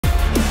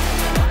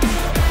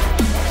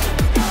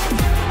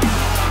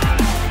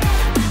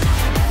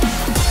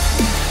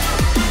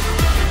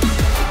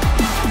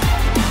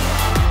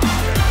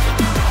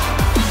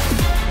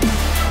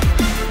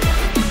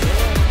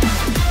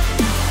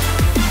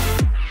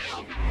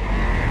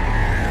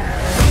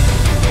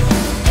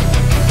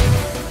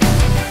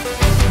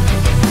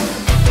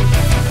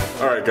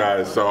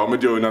guys. So I'm gonna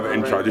do another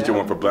intro. I just do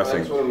one for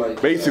Blessing.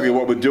 Basically,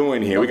 what we're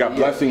doing here, we got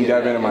Blessing,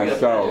 Devin, and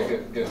myself,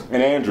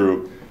 and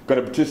Andrew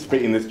gonna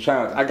participate in this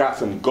challenge. I got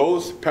some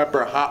ghost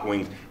pepper hot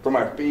wings from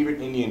my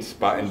favorite Indian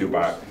spot in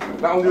Dubai.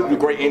 Not only do they do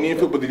great Indian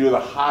food, but they do the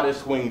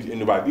hottest wings in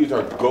Dubai. These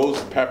are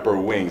ghost pepper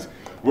wings.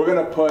 We're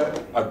gonna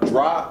put a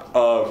drop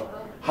of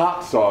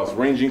hot sauce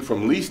ranging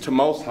from least to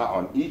most hot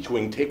on each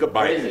wing. Take a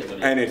bite,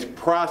 and it's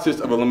process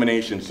of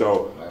elimination.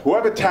 So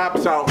whoever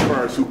taps out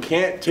first, who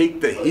can't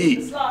take the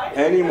heat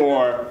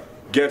anymore,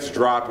 gets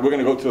dropped. We're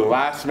gonna go to the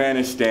last man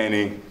is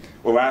standing.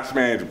 Well, last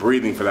man is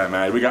breathing for that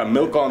matter. We got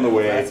milk on the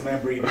way. Last man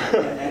breathing.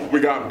 We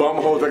got bum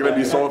holes that are gonna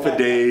be sore for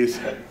days.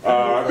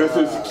 This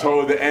is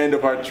so the end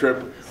of our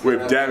trip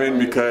with Devin,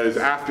 because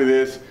after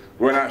this,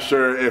 we're not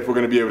sure if we're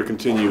gonna be able to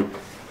continue.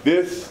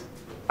 This,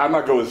 I'm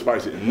not good with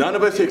spices. None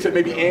of us, except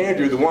maybe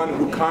Andrew, the one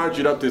who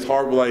conjured up this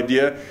horrible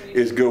idea,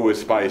 is good with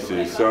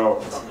spices.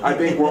 So I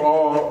think we're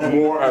all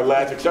more or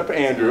less, except for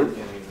Andrew,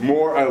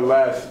 more or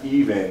less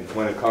even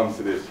when it comes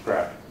to this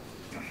prep.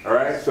 All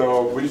right,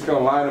 so we're just gonna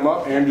line them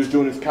up. Andrew's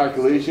doing his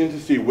calculation to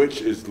see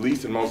which is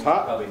least and most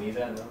hot. Probably need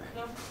that, no?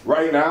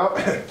 Right now,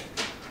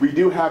 we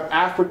do have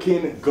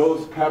African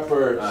ghost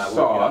pepper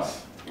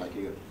sauce,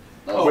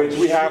 which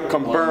we have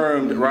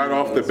confirmed right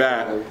off the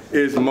bat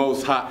is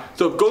most hot.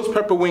 So ghost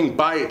pepper wing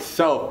by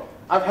itself,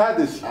 I've had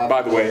this,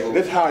 by the way,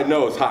 this is how I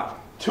know it's hot.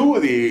 2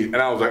 of these, and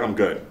I was like, I'm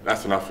good.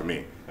 That's enough for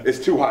me. It's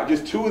too hot.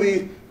 Just 2 of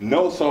these,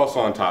 no sauce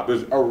on top.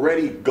 There's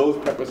already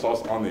ghost pepper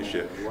sauce on this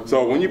shit.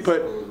 So when you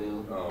put,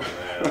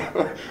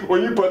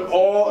 when you put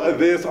all of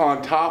this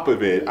on top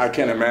of it, I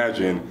can't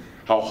imagine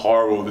how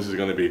horrible this is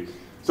gonna be.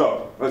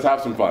 So let's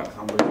have some fun.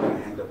 I'm gonna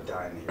end up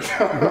dying here.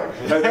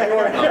 Has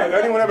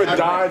anyone ever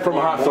died from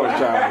a hot sauce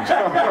challenge?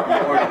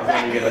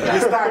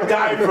 You start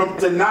dying from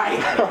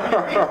tonight,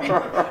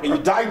 and you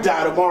die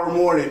tomorrow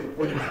morning.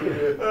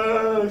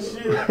 Oh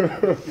shit.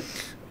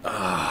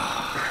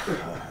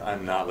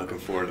 I'm not looking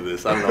forward to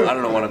this. I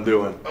don't know what I'm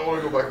doing. I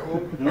want to go back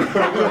home.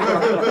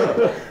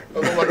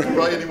 I don't like to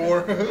cry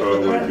anymore.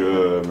 Oh my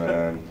god,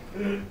 man.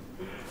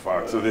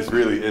 Fuck, so this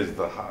really is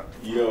the hot.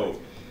 Yo.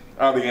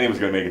 I don't think anyone's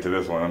gonna make it to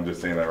this one. I'm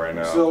just saying that right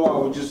now. So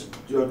we'll just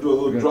do a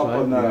little drop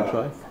on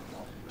that.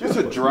 Just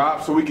a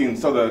drop so we can,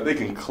 so that they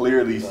can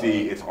clearly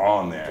see it's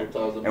on there.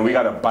 And we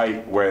gotta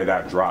bite where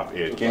that drop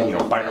is. Can't, you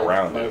know, bite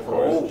around it, of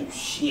course. Oh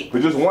shit.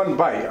 But just one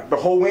bite. The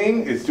whole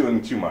wing is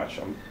doing too much.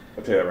 I'll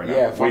tell you that right now.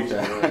 Yeah, Wait,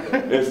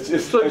 it's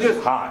just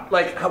hot.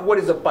 Like, what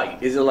is a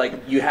bite? Is it like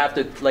you have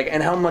to like,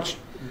 and how much?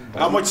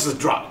 How much is a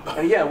drop?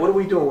 Yeah, what are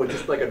we doing? We're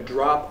just like a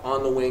drop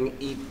on the wing,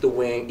 eat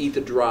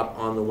the drop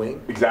on the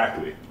wing.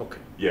 Exactly. Okay.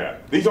 Yeah.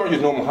 These aren't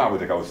just normal hot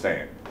wings, like I was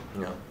saying.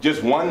 No.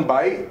 Just one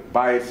bite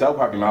by itself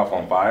will have your mouth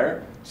on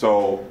fire.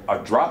 So a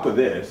drop of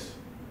this,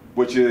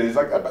 which is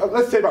like,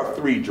 let's say about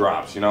 3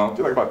 drops, you know?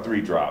 Do like about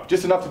 3 drops.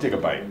 Just enough to take a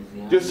bite.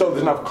 Just so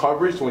there's enough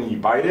coverage so when you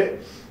bite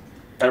it,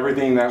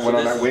 everything that went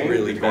on that wing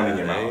is going in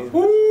your mouth.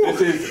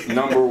 This is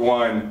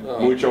 #1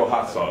 mucho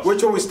hot sauce.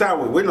 Which one we start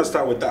with? We're not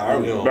start with that, are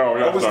we? No, we're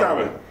not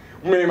starting with.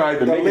 We may not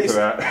even make it to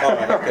that.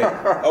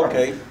 Oh,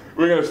 okay.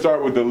 We're gonna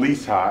start with the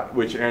least hot,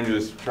 which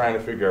Andrew's trying to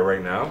figure out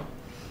right now.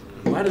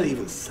 Why do they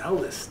even sell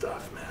this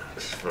stuff, man?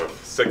 For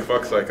sick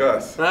fucks like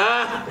us.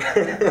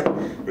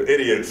 The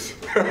idiots.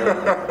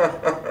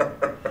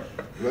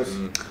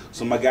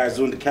 So my guy's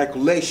doing the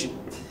calculation.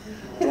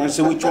 Trying to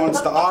see which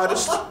one's the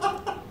hardest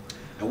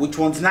and which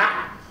one's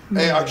not.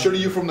 Hey, actually,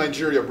 you from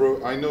Nigeria,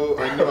 bro. I know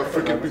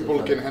African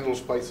people can handle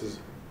spices.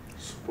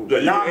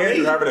 Yeah, Not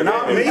me.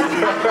 Not me.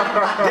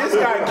 This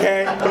guy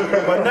can,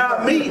 but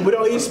not me. We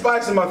don't eat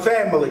spice in my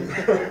family.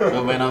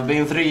 So when I've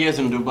been 3 years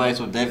in Dubai,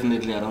 so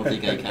definitely I don't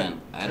think I can.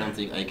 I don't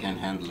think I can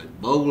handle it.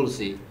 But we'll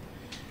see.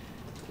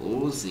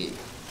 We'll see.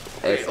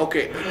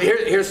 Okay,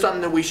 here's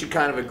something that we should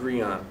kind of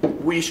agree on.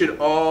 We should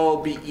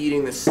all be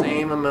eating the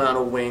same amount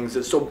of wings.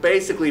 So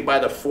basically by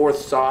the 4th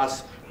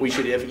sauce, we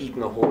should have eaten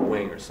the whole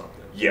wing or something.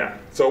 Yeah,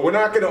 so we're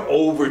not gonna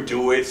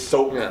overdo it,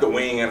 soak the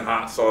wing in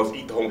hot sauce,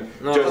 eat the whole,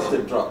 just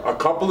a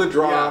couple of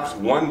drops,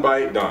 1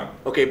 bite, done.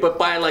 Okay, but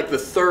by like the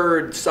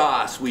 3rd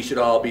sauce, we should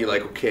all be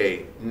like,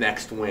 okay,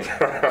 next wing.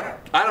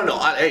 I don't know,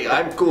 hey,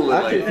 I'm cool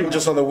with like.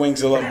 Just on the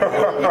wings alone.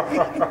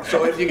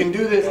 So if you can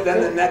do this,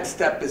 then the next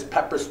step is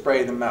pepper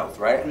spray the mouth,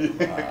 right? I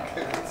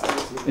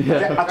think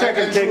I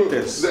can take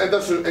this. And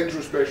that's an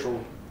extra special.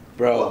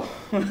 Bro.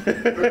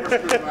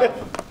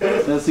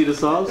 Let's see the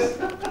sauce.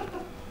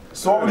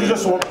 So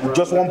just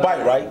one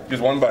bite, right?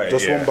 Just 1 bite.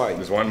 Just 1 bite.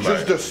 Just 1 bite.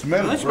 Just the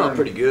smell. They smell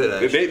pretty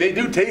good, actually. They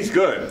do taste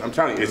good. I'm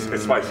telling you, it's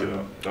spicy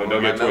though. Don't My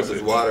get mouth twisted.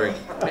 is watering.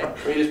 Hey,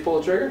 can you just pull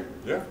the trigger?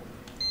 Yeah.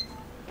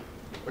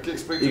 Okay,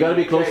 explain. You gotta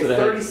be close to the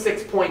head.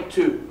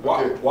 36.2.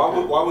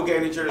 Why we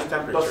getting each other's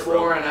temperature?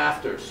 Before and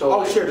after. So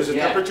Oh shit, does the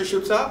temperature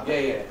shoots up?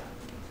 Yeah.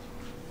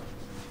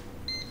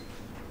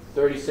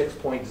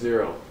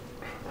 36.0.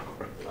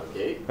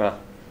 Okay.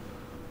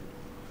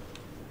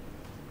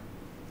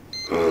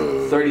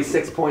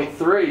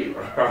 36.3.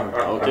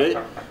 Okay.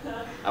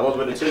 I was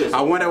with the chili.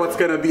 I wonder what's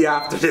gonna be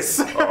after this.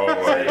 Oh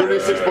my God.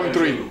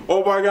 36.3.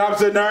 Oh my God, I'm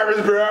so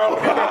nervous, bro.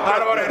 I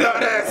don't want to do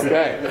this.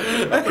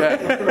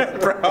 Okay.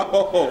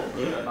 Bro.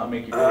 I'll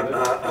make you feel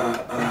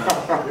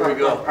it. Here we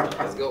go.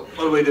 Let's go.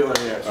 What are we doing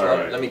here? So All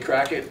right. let me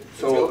crack it.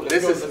 So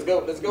Let's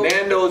go. Let's go.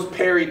 Nando's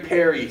peri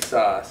peri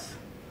sauce.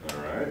 All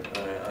right.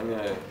 All right, I'm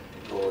gonna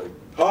go.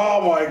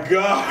 Oh my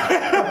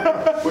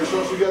God. Which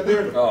sauce you got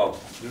there? Oh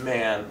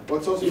man.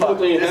 What sauce you Fuck, got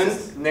there?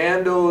 this is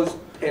Nando's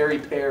peri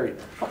peri.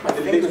 Fuck, my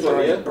fingers one,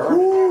 are yeah?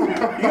 burning. You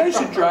guys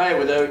should try it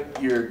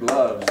without your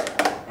gloves.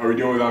 Are we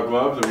doing without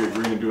gloves? Or are we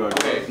agreeing to do without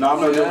gloves? No,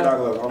 I'm not doing Yeah.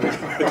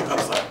 that.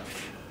 I'm not.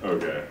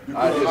 Okay. You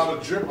I put a just- lot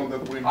of drip on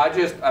that wing.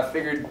 I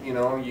figured, you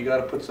know, you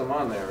gotta put some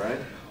on there, right?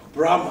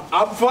 Bro,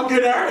 I'm fucking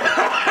hurt.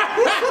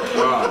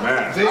 Oh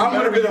man. They I'm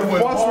gonna be the married him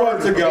with first one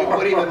to You go.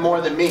 put even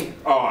more than me.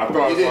 Oh, I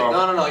thought You did. so.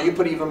 No, you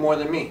put even more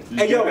than me. You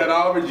Hey, get yo. that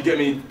Oliver? Did you get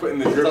me putting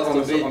the drip on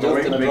the wing?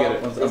 Let me get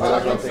it.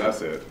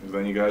 That's it.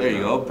 Then you guys. There you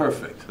go,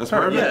 perfect. That's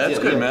perfect. Yeah, that's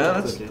Yeah, good, yeah, man.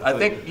 that's That's, okay. I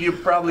think you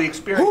probably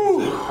experienced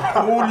Whew. it.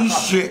 Holy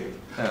shit.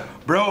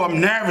 Bro, I'm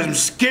nervous. I'm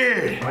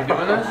scared. Am I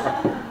doing this?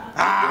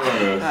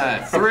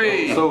 Yeah.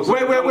 3. Wait, hold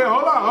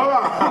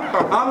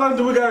on. How long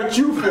do we gotta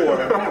chew for?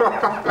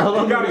 How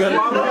long do we gotta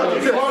swallow?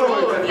 You can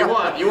swallow it if you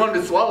want. You want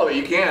to swallow it,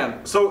 you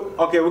can. So,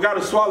 okay, we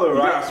gotta swallow, You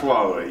right? gotta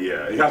swallow it,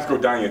 yeah. It has to go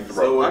down your throat.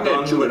 So I'm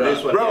gonna chew it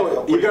up.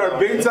 Bro, you got a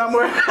bin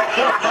somewhere?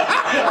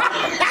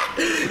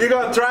 You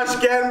got a trash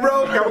can,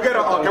 bro? Can we get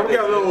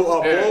a little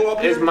bowl up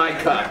Here's here? my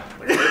cup.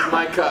 Here's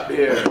my cup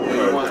here. What do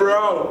you want?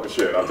 Bro.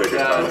 Shit, I'll take it.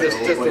 Yeah, just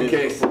in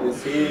case.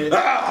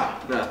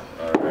 No.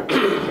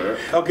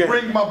 Okay.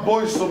 Bring my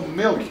boys some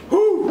milk.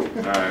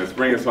 Alright, let's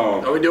bring us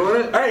home. Are we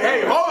doing it?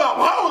 Hey, hold up.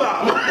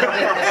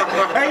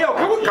 Hey,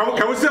 yo,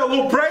 can we say a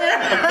little prayer?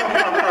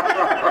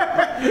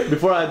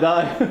 Before I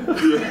die.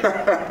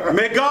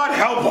 May God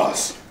help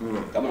us.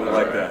 I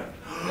like that.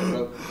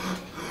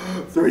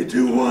 3,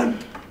 2, 1.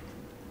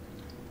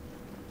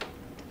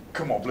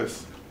 Come on,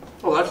 Bliss.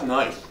 Oh, that's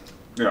nice.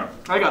 Yeah,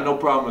 I got no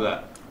problem with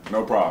that.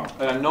 no problem.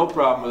 I got no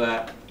problem with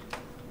that.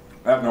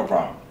 I have no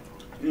problem.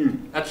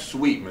 That's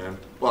sweet, man.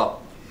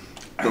 Well,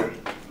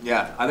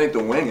 yeah, I think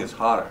the wing is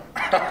hotter.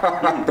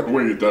 The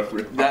wing is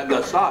definitely. That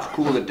the sauce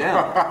cooled it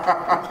down.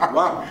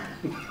 Wow.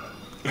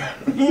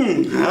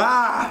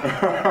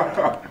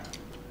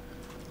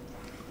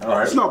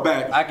 Alright. It's not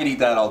bad. I could eat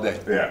that all day,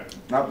 Yeah,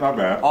 not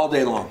bad. all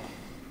day long.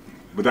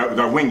 But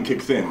that wing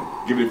kicks in.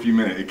 Give it a few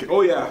minutes.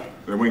 Oh, yeah.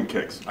 The wing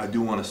kicks. I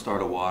do want to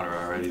start a water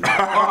already.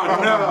 Oh,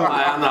 no.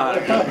 I'm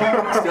not.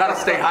 Gotta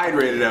stay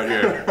hydrated out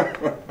here.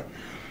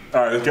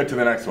 Alright, let's get to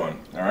the next one.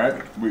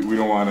 Alright? We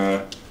don't want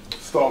to.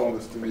 Stall on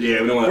this thing.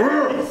 Yeah, we don't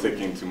want to stick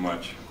in too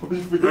much. That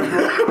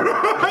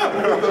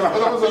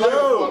was a nice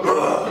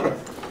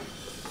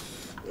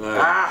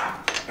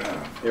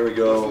one. Here we That's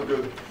go.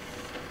 good.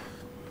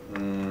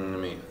 Let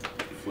me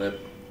flip.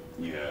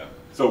 Yeah.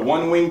 So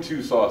 1 wing,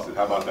 2 sauces.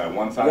 How about that?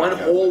 One side. One the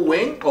other. whole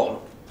wing?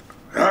 Oh,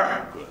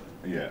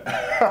 Yeah.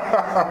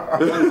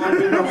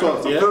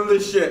 Film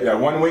this shit. Yeah,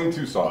 1 wing,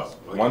 2 sauce.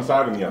 One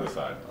side and the other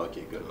side.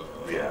 Okay, good.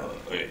 Yeah.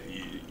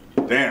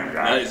 Damn,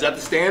 guys. is that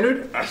the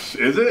standard? Is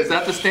it? Is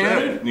that the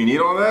standard? Shit. You need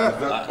all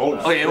that?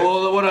 Okay,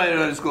 well, what do I do?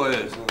 Let's go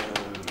with this.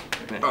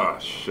 Oh,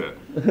 shit.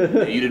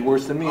 You did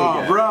worse than me Oh,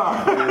 again. bro.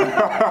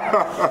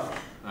 Alright,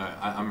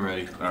 I'm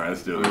ready. All right,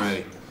 let's do I'm this.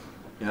 ready.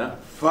 Yeah?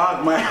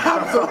 Fuck, man.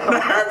 I'm so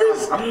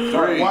nervous.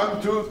 3.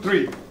 1, 2,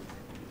 3.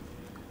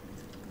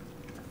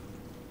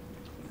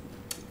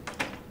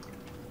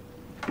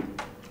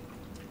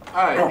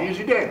 Alright,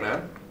 easy day,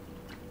 man.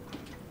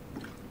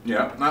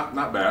 Yeah,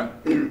 not bad.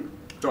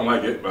 Don't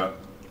like it, but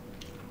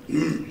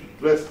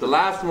Bliss. The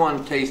last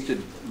one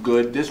tasted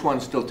good. This one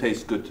still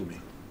tastes good to me.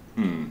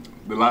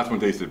 the last one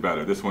tasted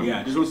better. This one.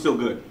 Yeah, this one's still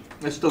good.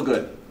 It's still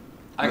good.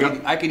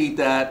 I could eat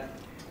that.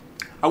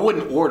 I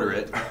wouldn't order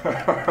it,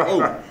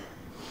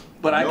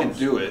 but I could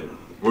do it.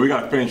 Well, we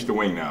got to finish the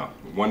wing now.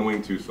 1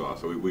 wing, 2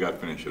 sauce. So we got to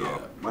finish it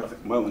off. My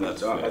one,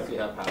 that's all. I actually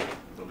have half.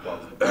 No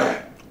problem.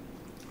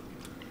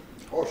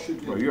 Oh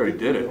shit. Well, you already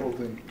did it. The whole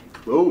thing.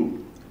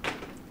 Boom.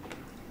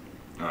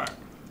 All right.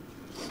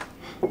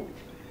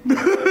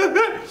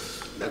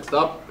 Next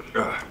up.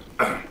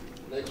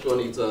 Next one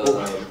is the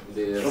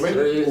Romaine?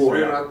 Oh, yeah.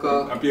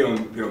 Sriracha I'm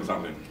feeling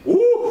something.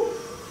 Ooh.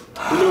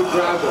 Blue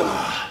Dragon.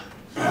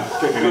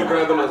 Blue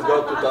Dragon has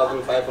got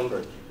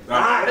 2,500.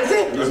 That's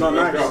it. It's not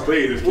nice.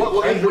 Please.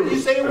 What did you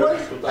say it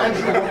was?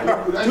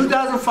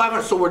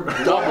 2,500, so we're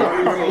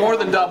doubling. We're more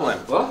than doubling.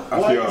 What? I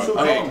Why are you so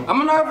feel, calm?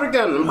 I'm an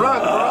African. I'm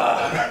black,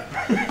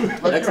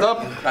 bro. Next up.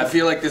 I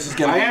feel like this is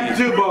gonna I am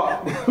too,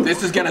 but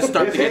this is gonna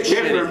start to get it's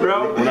different, shitty.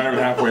 bro. we're not even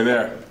halfway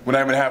there. We're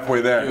not even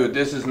halfway there. Dude,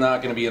 this is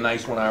not gonna be a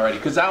nice one already.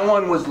 Cause that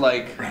one was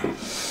like,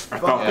 I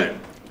felt it.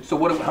 so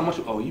what? How much?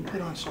 Oh, you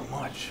put on so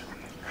much.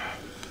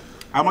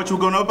 How much we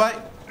gonna buy?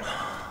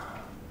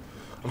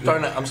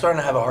 I'm starting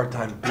to have a hard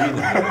time breathing.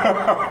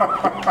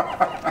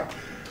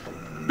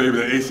 Baby,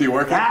 the AC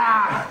working?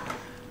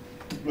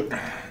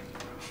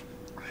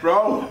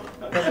 Bro.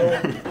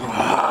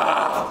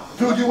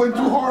 Dude, you went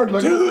too hard.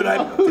 Like, Dude,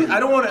 I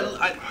don't want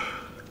to.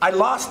 I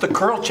lost the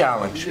curl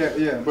challenge.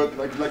 Yeah, but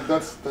like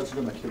that's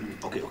gonna kill you.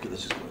 Okay,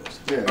 let's just go with this.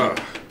 Yeah.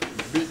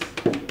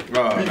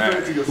 Oh, Be man.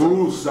 fair to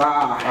yourself.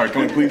 All right,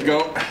 can we please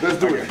go? Let's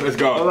do it. Let's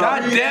go.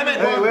 God damn it!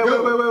 Hey, wait.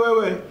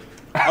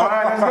 All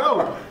right, let's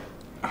go.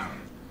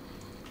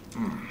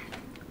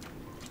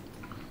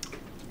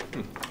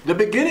 The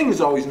beginning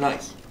is always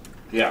nice.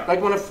 Yeah.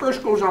 Like when it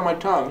first goes on my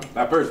tongue.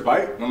 That first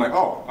bite, I'm like,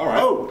 oh, all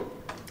right. Oh,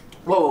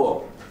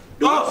 Whoa.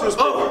 the wing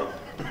still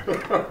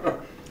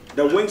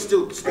the wing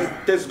still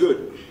tastes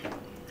good.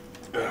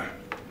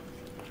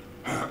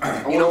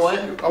 You know what?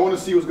 I want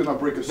to see who's gonna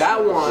break a That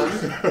one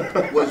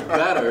was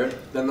better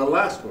than the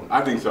last one.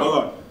 I think so. Hold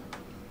on.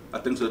 I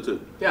think so too.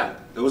 Yeah.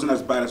 It wasn't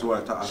as bad as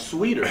what I thought.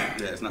 Sweeter.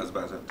 Yeah, it's not as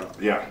bad as I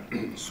thought. Yeah.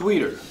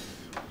 Sweeter.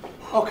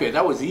 Okay,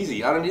 that was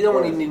easy. I don't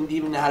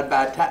even had a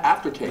bad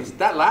aftertaste.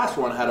 That last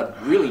one had a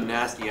really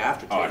nasty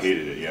aftertaste. Oh, I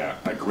hated it, yeah.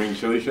 Like green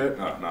chili shit?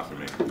 No, not for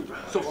me.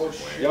 So,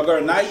 Y'all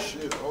got a knife?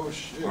 Shit, oh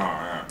shit. Oh,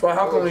 yeah. well,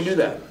 how can we do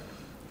that?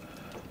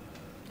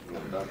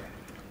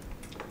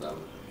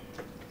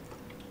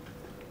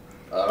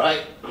 All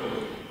right.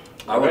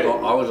 I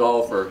was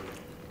all for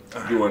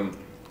doing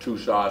 2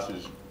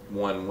 sauces,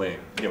 1 wing.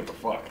 Yeah, what the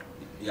fuck?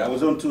 Yeah, I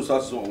was on 2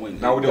 sauces, 1 wing.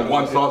 Now we're doing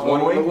 1 sauce, 1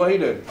 Look wing? what he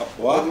did.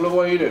 What? Look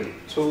what he did.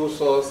 2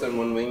 sauce and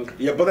 1 wing.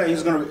 Yeah, but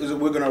then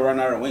we're gonna run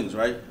out of wings,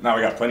 right? Now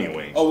we got plenty of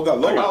wings. Oh, we got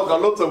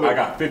loads. I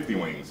got 50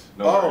 wings.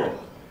 Don't worry.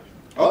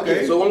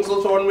 Okay. So 1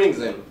 sauce, 1 wings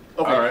then.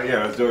 All right,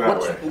 yeah, let's do it that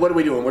way. What are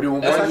we doing? We're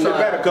doing That's one actually sauce.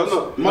 better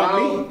because more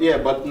Now, meat, yeah,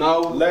 but now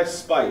less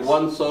spice.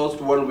 1 sauce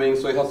to 1 wing,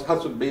 so it has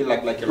to be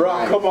like a Bro,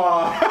 line. come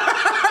on.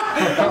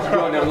 That's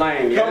on the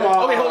line. Come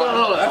on. Okay, hold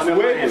on. That's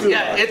way too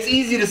Yeah, it's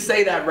easy to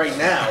say that right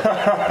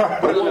now.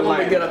 Put it on the When we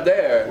line. get up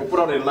there. We'll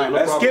put it in line. No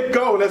Let's problem. keep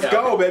going. Let's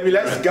go, baby.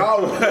 Let's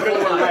go.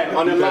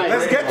 On the line.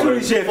 Let's get through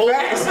this shit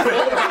fast.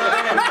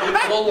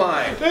 Full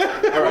line.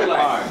 All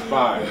right,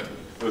 fine.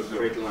 Let's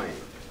do it. Straight line.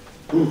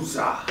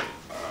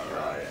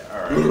 All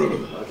right.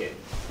 Okay.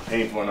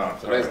 Painful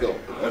enough. Let's go.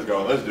 Let's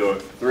go. Let's do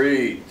it.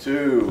 3,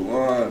 2,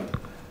 1.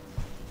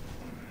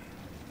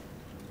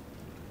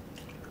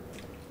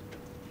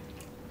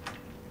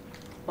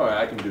 All right,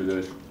 I can do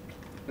this.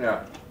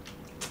 Yeah.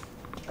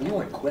 You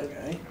went quick,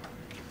 eh?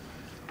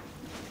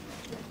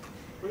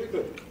 Pretty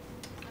good.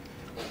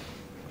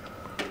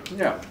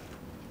 Yeah.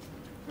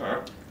 All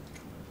right.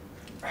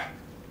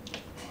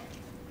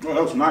 Oh,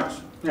 that was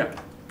nice. Yeah.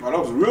 Oh, that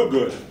was real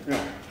good.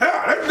 Yeah,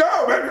 let's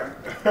go, baby.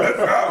 Let's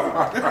go.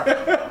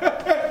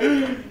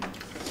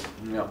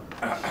 Yeah.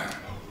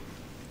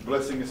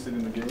 Blessing is still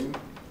in the game.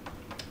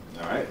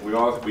 All right, we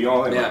all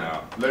in Yeah. right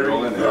now. Larry, We're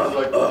all in is there.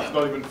 like it's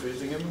not even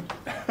facing him.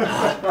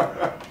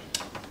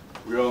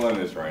 We're all in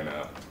this right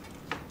now.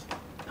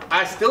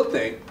 I still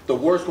think the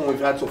worst one we've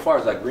had so far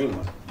is that green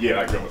one. Yeah,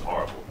 that grill was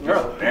horrible.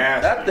 Girl,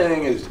 Nasty. that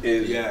thing is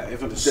Yeah, if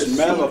the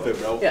smell of it,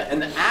 bro. Yeah,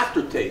 and the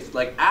aftertaste,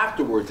 like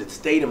afterwards, it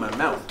stayed in my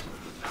mouth.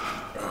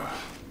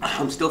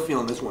 I'm still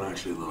feeling this one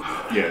actually a little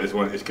bit. Yeah, this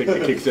one it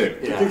kicks in.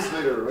 Yeah. Kicks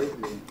later, right?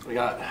 I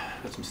got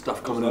some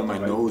stuff coming out of my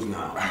nose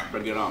now.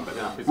 Better get on, baby.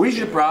 We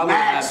should probably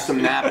have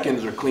some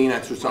napkins or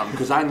Kleenex or something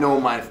because I know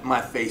my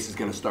face is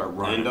gonna start And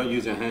running. don't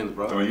use your hands,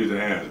 bro. Don't use your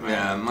hands, man.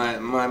 Yeah,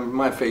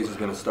 my face is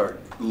gonna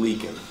start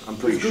leaking. I'm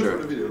pretty It's good sure.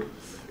 for the video.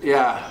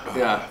 Yeah,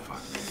 yeah.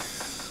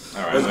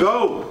 All right, Let's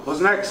go.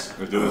 What's next?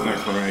 Let's do this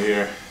next one right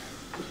here.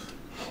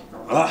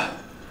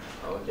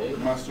 Okay.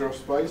 Master of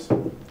Spice.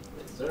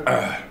 Yes, sir.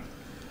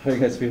 How are you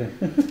guys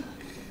feeling?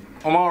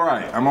 I'm all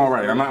right. I'm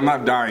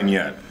not dying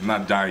yet. I'm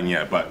not dying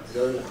yet, but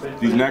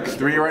these next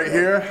 3 right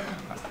here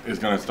is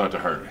gonna start to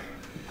hurt.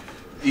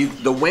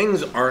 The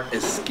wings aren't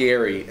as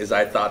scary as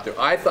I thought.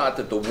 I thought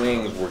that the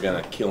wings were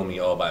gonna kill me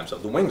all by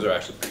themselves. The wings are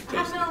actually pretty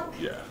tasty.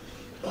 Yeah.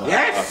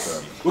 Yes.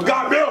 Awesome. We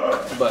got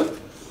milk. But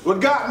We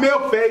got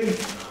milk, baby.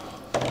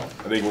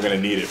 I think we're gonna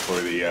need it for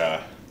the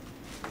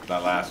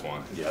that last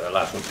one. yeah, that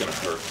last one's gonna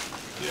hurt.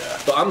 Yeah.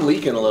 So I'm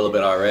leaking a little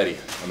bit already.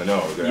 On the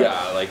nose.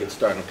 Yeah, like it's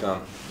starting to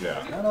come.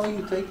 Yeah. Not all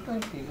you take,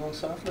 like you going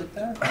soft like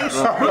that. That's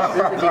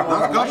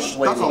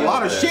a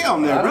lot of shit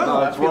on there,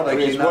 bro. I feel like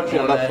he's not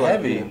going that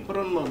heavy. Put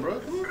on low,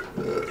 bro.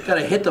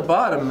 Gotta hit the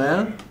bottom,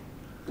 man.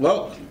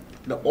 Well,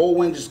 the old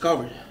wing is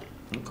covered.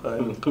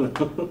 Okay.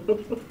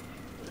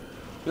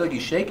 feel like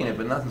he's shaking it,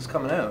 but nothing's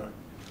coming out.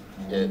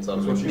 Yeah, it's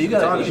on. You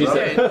gotta, She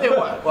said. hey,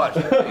 watch.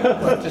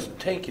 Just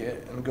take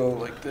it and go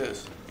like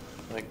this.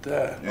 Like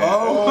that.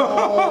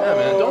 Oh. Yeah,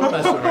 man, don't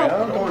mess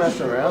around. Don't mess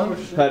around.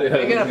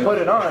 You're gonna put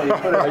it on. You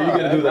put it Are you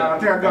gonna do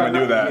that? I'm gonna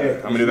do that.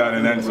 I'm gonna do that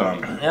and then some.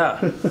 Yeah.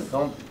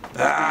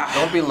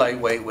 Don't be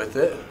lightweight with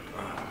it.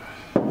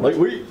 Like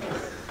we.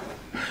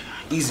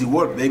 Easy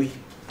work, baby.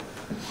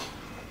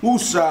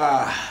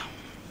 Woosah.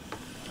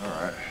 All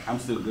right. I'm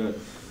still good.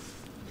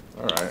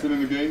 All right. Still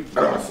in the game.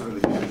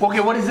 Okay,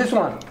 what is this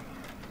one?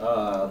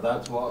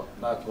 That's what.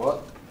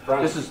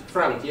 Frank. This is-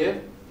 Frank, yeah.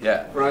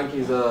 Yeah. Frank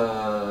is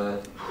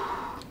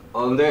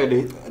on there.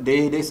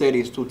 They said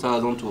it's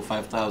 2,000 to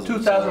 5,000.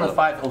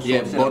 2005. Oh, so Yeah,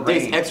 it's in but the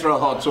this range. extra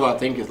hot, so I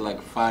think it's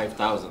like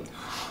 5,000.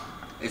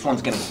 This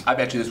one's gonna. I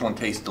bet you this one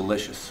tastes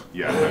delicious.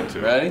 Yeah, that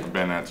too. Ready?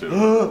 Ben, that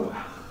too.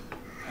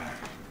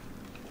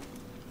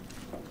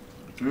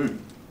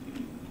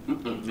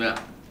 Yeah.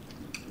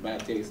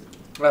 Bad taste.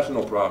 That's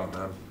no problem,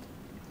 man.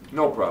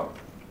 No problem.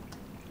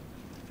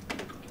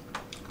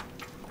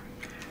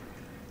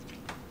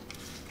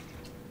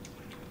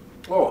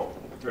 Oh,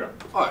 Yeah.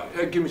 all right,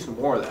 yeah, give me some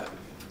more of that.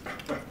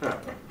 Yeah,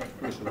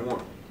 give me some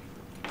more.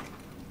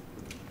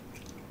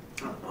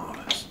 Oh,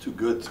 that's too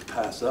good to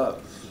pass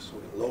up. Just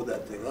load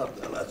that thing up.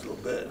 That last little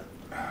bit.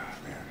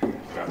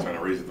 Not trying to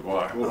raise the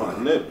bar. Oh, my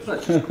lips.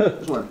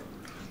 This one.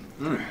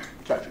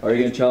 Are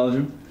you gonna challenge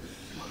him?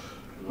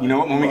 You know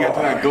what? When we get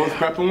to that ghost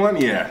pepper one,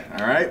 yeah.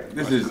 All right.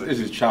 This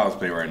is child's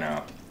play right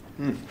now.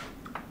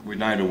 We're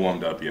not even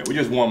warmed up yet. We're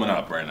just warming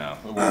up right now.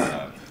 We're warming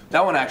up.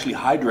 That one actually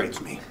hydrates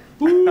me.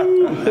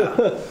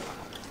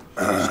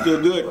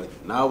 Still good.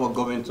 Now we're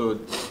going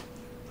to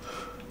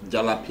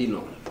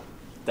jalapeno.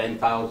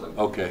 10,000.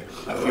 Okay,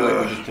 I feel like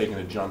we're just taking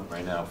a jump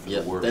right now for Yeah,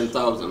 the worst.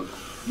 10,000.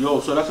 Yo,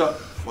 so that's a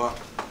fuck.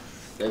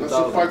 That's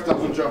a 10,000.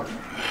 5,000 jump.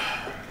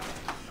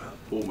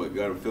 Oh my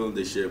god, I'm feeling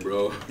this shit,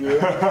 bro. You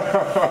want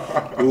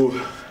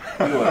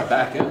to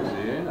back in?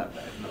 Yeah, not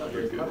bad. No,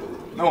 you're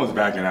good. No one's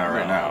backing out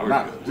right now.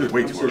 Not, just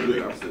way too I'm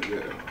early. still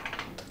good.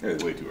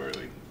 It's way too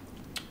early.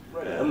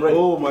 I'm ready.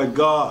 Oh my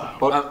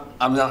god.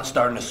 I'm not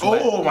starting to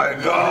sweat. Oh my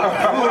god.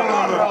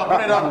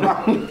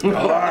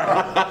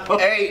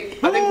 Hey,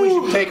 I think we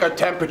should take our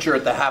temperature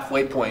at the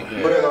halfway point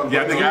here.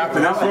 Yeah, I think after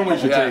this one we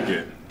should Yeah. take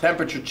it.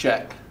 Temperature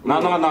check.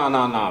 No,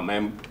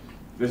 man.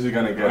 This is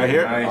gonna get Right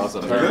here? nice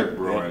Awesome. turd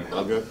brewing.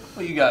 All good?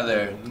 What you got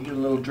there? You get a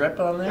little drip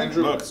on there?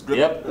 Andrew, Look, it's good.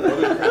 Yep.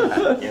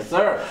 Yes,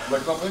 sir.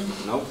 like nothing?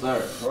 No,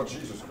 sir. Oh,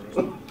 Jesus Christ.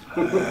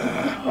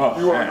 Oh,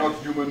 You are man. not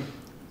human.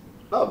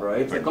 No, bro.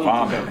 It's Like a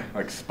vomit,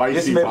 like spicy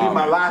This may be vomit.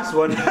 my last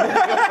one.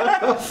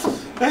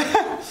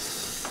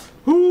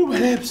 Ooh, my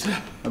lips.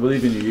 I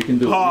believe in you. You can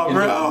do it. Oh, you can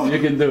bro. Do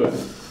it. You can do it.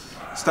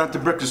 Start to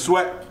break the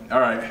sweat. All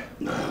right,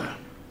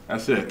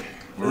 that's it.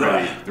 We're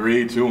ready.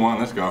 3, 2, 1,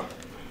 let's go.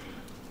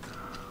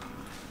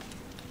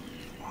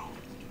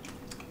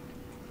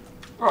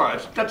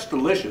 Oh, that's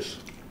delicious.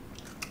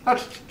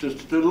 That's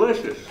just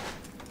delicious.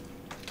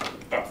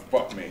 Oh,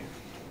 fuck me.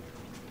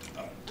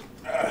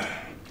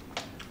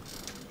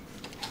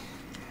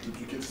 Did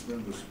you get some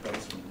of the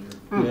spice from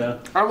here? Yeah.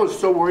 I was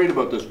so worried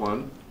about this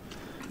one.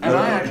 And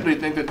I actually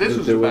think that this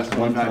is the There was best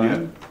one one I've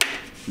had yet.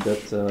 time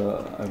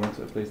that I went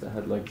to a place that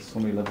had like so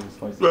many levels of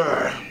spices.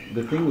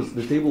 The thing was,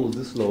 the table was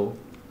this low,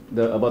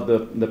 about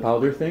the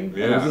powder thing. And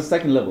it was Yeah. the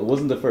second level. It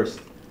wasn't the first.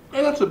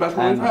 Hey, that's the best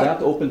one I've And had.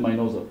 that opened my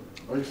nose up.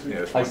 Are you serious?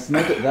 Yeah, it's I fine.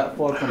 smelled it that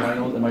far from my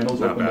nose, and my nose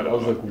Not opened bad up. I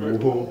was at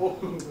like, whoa.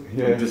 I'm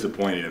Yeah.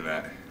 disappointed in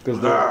that. Because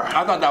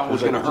I thought that one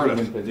was going to hurt us.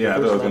 Yeah, I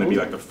thought it was gonna be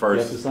like the You have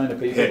first to sign a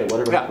paper hit. that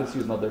whatever Yeah. happens to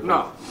you is not their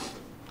fault.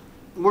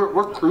 No.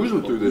 We're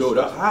cruising through this. Yo,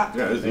 that's hot.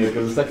 Yeah, this Yeah, is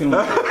because the second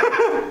one.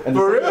 And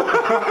for real?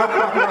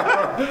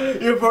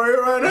 You for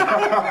real right now?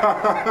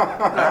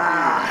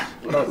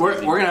 We're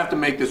going to have to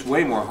make this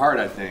way more hard,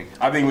 I think.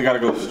 I think we gotta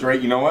go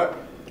straight. You know what?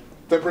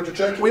 Temperature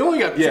check? We only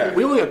got Yeah.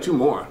 we only got two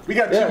more. We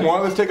got Yeah. 2 more.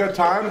 Let's take our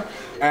time,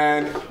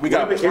 and we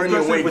got plenty of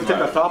Interesting weight. if we take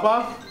a top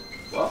off?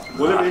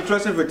 Will it be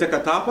interesting if we take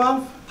a top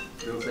off?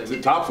 The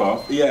top's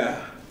off. Yeah.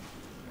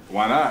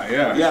 Why not?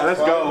 Yeah. Yeah, let's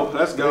go.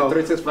 Let's go.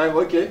 365,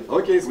 okay.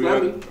 Okay, it's We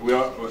are,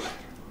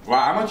 wow,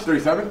 how much?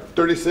 37?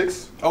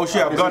 36? Oh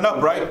shit, I've gone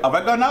up, right? Have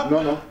I gone up?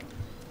 No, no.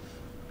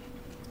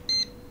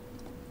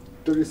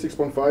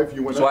 36.5,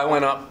 you went So up. I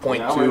went up I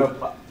went 0.2.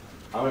 up.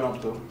 I went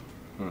up to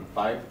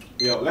 5.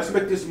 Yo, let's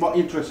make this more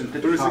interesting.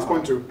 Take the top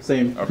off. 36.2.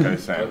 Same. Okay,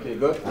 same. Okay,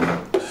 good.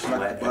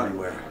 Smack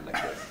everywhere. I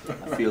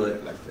feel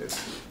it like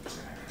this.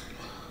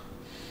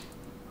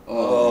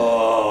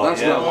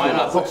 That's not why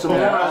not put some more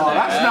on there.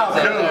 That's not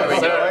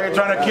good. Are you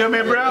trying to kill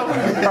me, bro?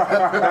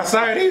 That's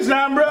how it is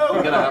now,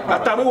 bro.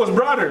 I thought we was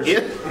brothers.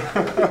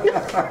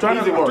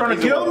 Trying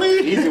to kill me?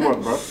 Easy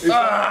work, bro.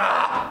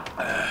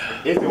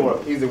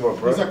 Easy work,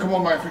 bro. Isa, come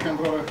on, my African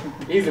brother.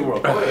 Easy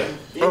work. Okay.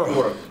 Easy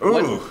work.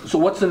 What, so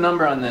what's the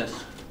number on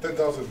this?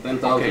 10,000.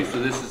 10,000. Okay,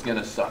 so this is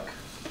gonna suck.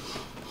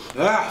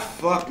 Ah,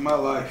 fuck my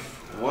life.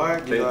 Why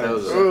did I?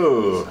 10,000.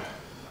 Ooh.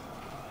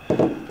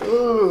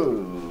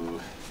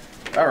 Ooh.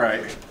 All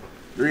right.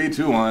 3,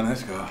 2, 1,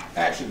 let's go.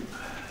 Action.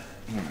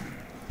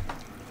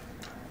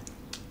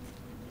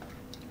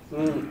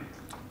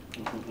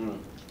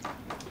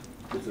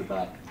 This is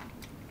bad.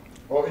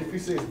 Oh, if he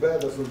says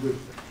bad, that's not good.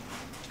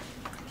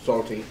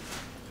 Salty.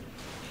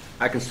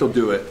 I can still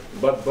do it.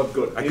 But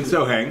good. I can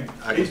still hang.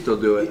 I can still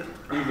do it.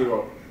 Easy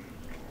work.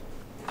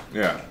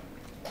 Yeah.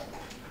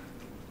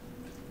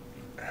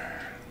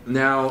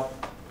 Now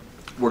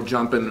we're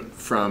jumping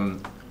from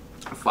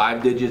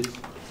 5 digits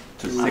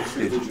to 6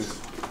 digits.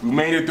 We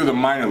made it through the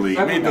minor league.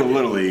 We made it to the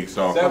little league,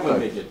 so 7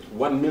 digits.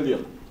 1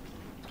 million.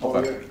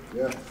 Oh, yeah.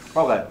 Yeah.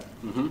 Okay.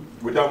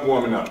 we're done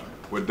warming up.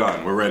 We're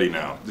done. We're ready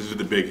now. This is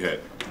the big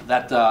hit.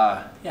 That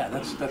yeah,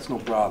 that's no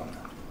problem.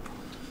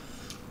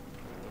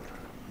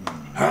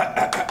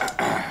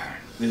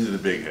 This is the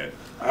big hit.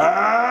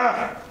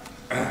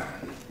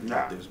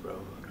 Not this, bro.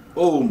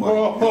 Oh my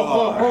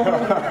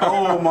god.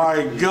 Oh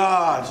my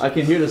god. I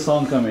can hear the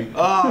song coming. They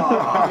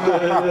all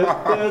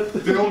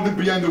did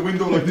behind the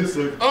window like this,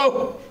 like,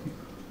 Oh!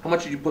 How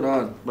much did you put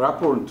on? But I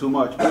poured too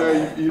much.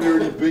 Yeah, you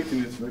already baked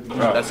in it.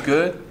 That's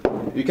good?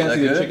 You can't Is see that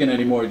the good? chicken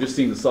anymore, you're just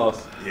seeing the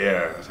sauce.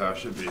 Yeah, that's how it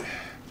should be.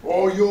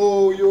 Oh,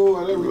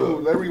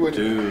 Larry went.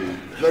 Dude,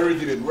 Larry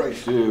did it right.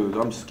 dude,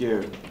 I'm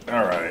scared.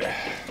 All right.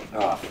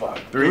 Ah, fuck.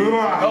 3. Wait.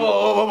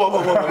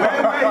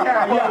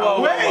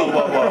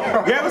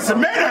 Give us a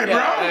minute, bro.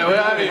 Yeah, we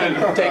haven't even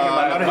taken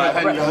my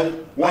breath.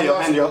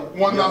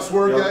 One last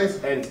word, guys.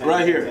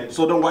 Right here.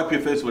 So don't wipe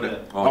your face with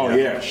it. Oh,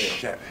 yeah.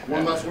 Shit.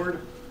 One last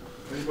word.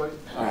 Anybody?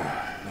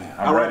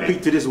 I want to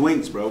peek to this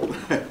wings, bro.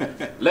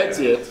 Let's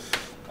see it.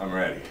 I'm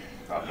ready.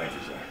 Oh, thank you,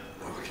 sir.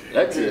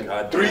 Let's see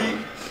it. 3,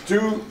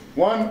 2,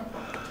 1.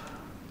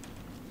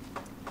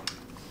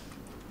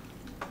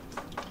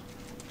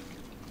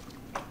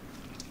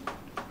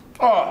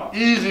 Oh,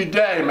 easy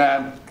day,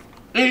 man.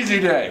 Easy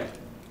day.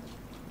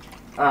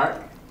 All right.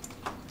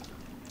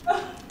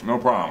 No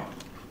problem.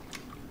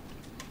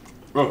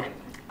 Oh.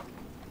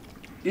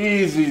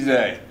 Easy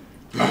day.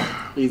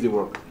 Easy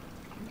work.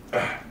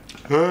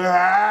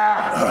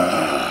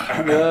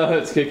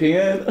 It's kicking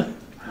in.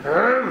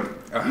 I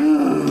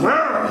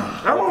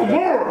want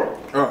more.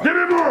 Give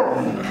me more.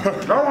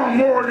 I want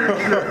more of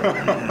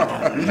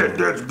this shit.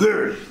 That's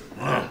good.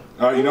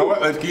 You know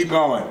what? Let's keep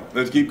going.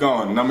 Let's keep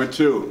going. Number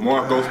 2,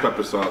 more ghost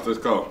pepper sauce. Let's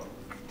go.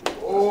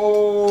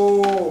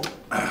 Oh.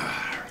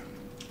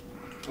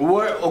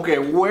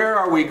 Where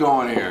are we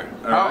going here?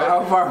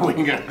 How far are we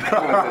gonna go with this?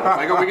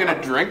 Like, are we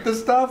gonna drink this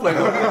stuff? Like,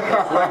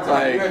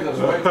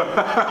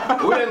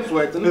 we didn't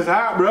sweat. It's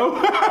hot, bro.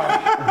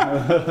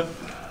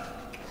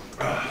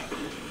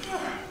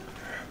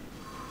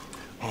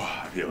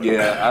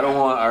 Yeah, I don't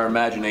want our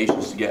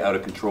imaginations to get out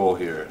of control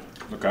here.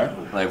 Okay.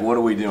 Like, what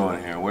are we doing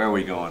here? Where are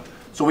we going?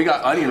 So we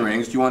got onion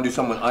rings. Do you want to do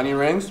something with onion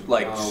rings?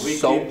 Like,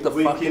 soak the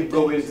fucking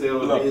going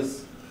till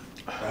this.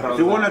 If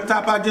you want to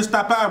tap out, just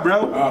tap out,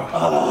 bro.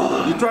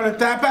 You trying to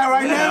tap out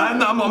right now?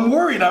 I'm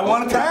worried. I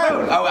want to tap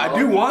out. I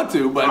do want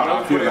to, but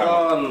I feel that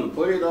one.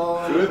 Put it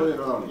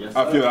on. Yes,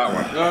 I feel that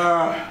one.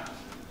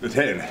 It's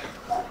hitting.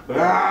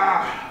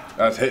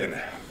 That's hitting.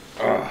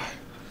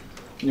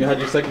 You had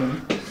your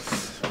second.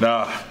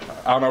 Nah,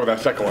 I don't know what that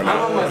second one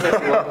is.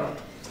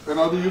 And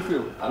how do you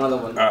feel? Another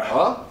one.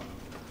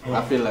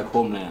 I feel like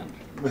homeland.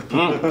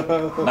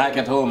 Back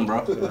at home,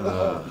 bro.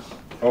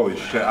 Holy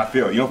shit, I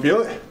feel it. You don't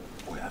feel it?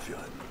 Oh yeah, I feel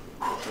it.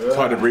 It's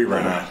hard to breathe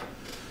right now.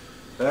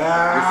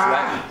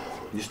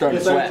 you're starting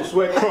to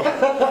sweat.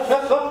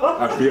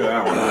 I feel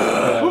that one.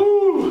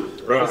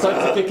 It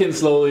starts to kick in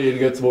slowly and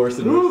gets worse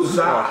and worse.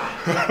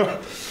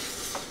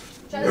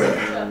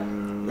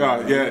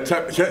 Yeah,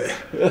 check. He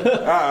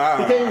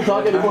can't even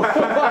talk anymore.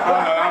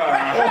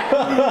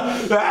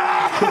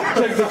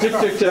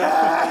 check.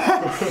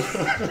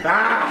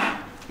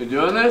 You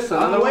doing this?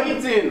 I'm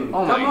waiting.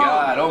 Oh my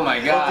god, oh my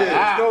god. Okay,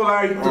 let's go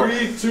like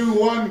 3, 2,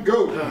 1,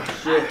 go.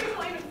 Shit. I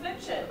don't even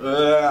finish it.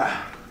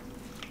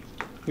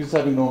 He's just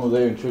having a normal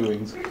day in Sugar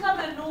Wings. You're just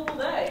having a normal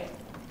day.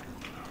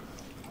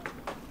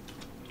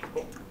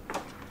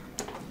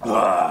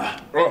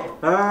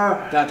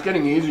 That's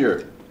getting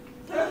easier.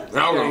 It's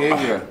getting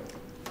easier.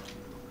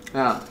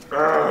 Yeah.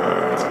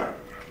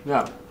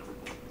 Yeah.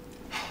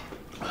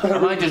 I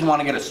might just want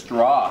to get a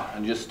straw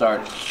and just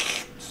start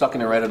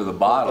sucking it right out of the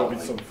bottle. That'll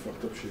be some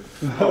fucked up shit.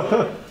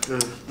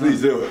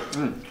 Please do.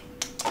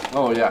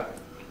 Oh yeah.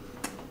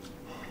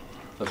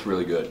 That's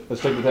really good.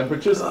 Let's check the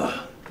temperatures.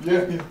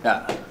 Yeah.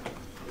 Yeah.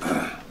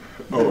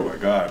 Oh my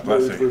God,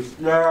 blessing.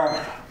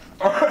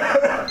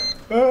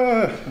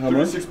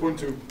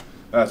 36.2.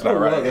 That's not Oh,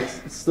 wow, right.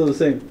 it's still the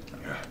same.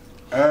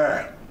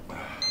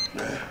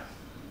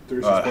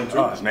 36.2.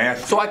 Oh, it's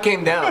nasty. So I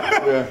came down.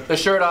 Yeah. The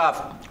shirt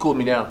off cooled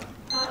me down.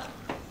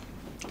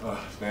 Oh,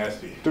 it's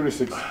nasty.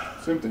 36.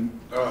 Same thing.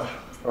 Oh,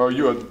 I don't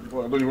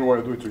even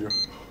want to do it to you.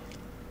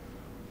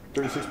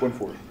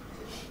 36.4.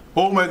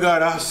 Oh my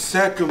God, our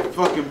second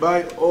fucking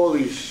bite.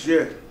 Holy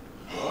shit.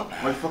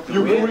 My fucking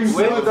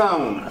Wind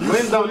down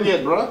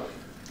yet, bro.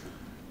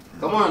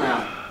 Come on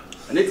now.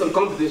 I need some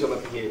competition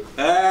up here.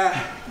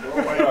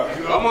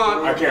 Come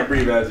on. I can't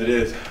breathe as it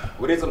is.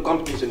 We need some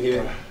competition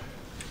here.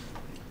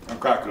 I'm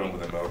cracking on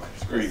with the milk.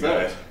 Screw you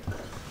guys.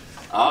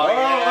 Oh,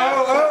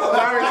 yeah.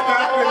 Larry,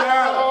 stop it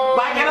now.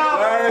 Back it up.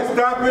 Larry,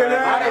 stop it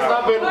now. Larry,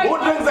 stop it. Who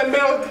drinks the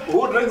milk?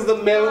 Who drinks the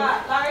milk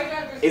Larry,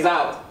 don't drink is that.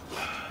 out.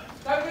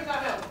 Don't drink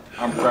that milk.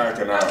 I'm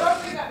cracking No, up. don't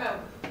drink that milk.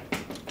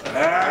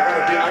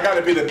 I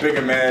gotta be the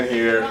bigger man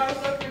here. No,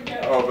 don't drink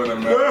it. Open the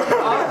milk.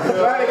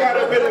 Larry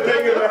gotta be the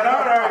bigger man.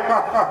 All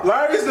right.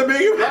 Larry's the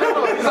bigger man.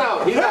 No, he's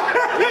out. He's out.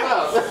 He's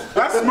out.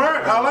 That's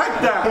smart. I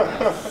like that.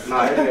 No,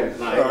 he didn't.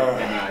 No,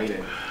 he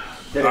didn't.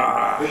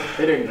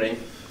 He didn't drink.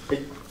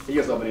 He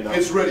just opened it up.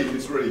 It's ready.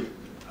 It's ready.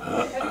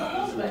 I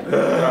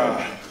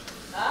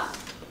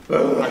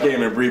can't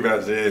even breathe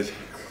as it is.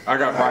 I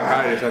got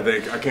bronchitis, I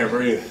think. I can't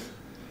breathe.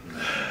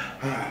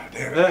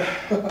 Damn it.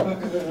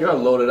 You're gonna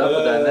load it up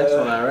with that next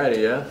one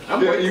already, yeah?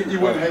 Yeah, you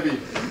went heavy.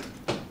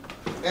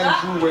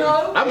 And you went.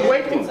 I'm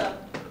waiting. Nah,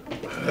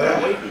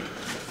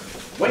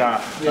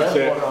 that's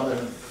it.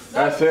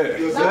 That's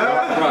it.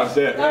 That's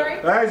it.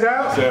 Sorry. Lights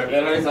out. That's it.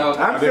 Yeah, it's out.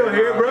 I'm still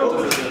here,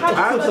 bro.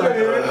 I'm still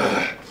here.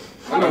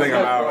 I don't think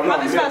I'm out.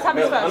 Have this first, have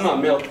this I'm first.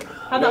 not milk.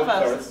 Have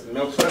that first.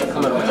 Milk first.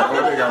 I don't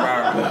think I'm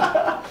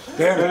out.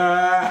 Damn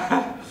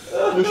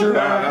it. You sure?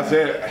 Nah, that's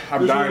it.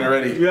 I'm dying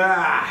already.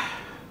 Yeah.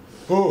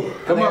 Ooh.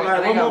 Come on,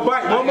 man. One more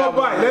bite. One more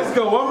bite. Let's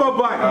go. One more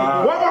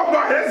bite. One more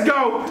bite. Let's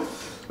go.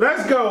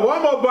 Let's go.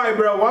 One more bite,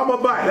 bro. One more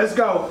bite. Let's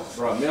go.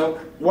 Bro, milk.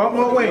 One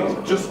more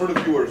wing. Just for the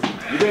viewers.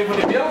 You going for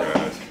the milk?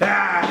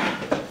 Ah.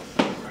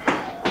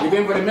 You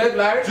going for the milk,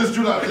 Larry? Just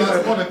do that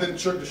last one and then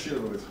chug the shit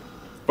out of it.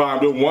 But I'm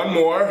doing one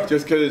more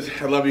just because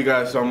I love you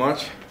guys so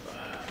much.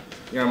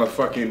 Yeah, I'm a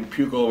fucking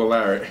puke over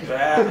Larry.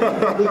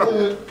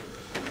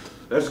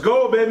 Let's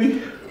go,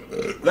 baby.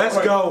 Let's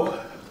go.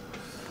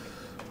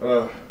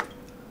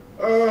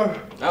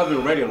 I've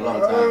been ready a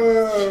long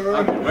time.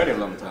 I've been ready a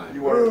long time.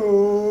 You are.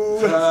 You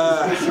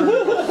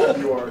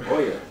are. Oh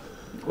yeah.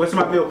 What's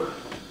my milk?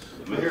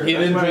 He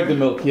didn't drink the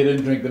milk. He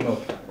didn't drink the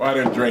milk. Well, I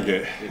didn't drink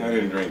it. I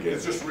didn't drink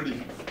It's it. just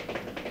ready.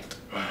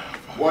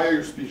 Why are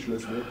you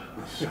speechless, man?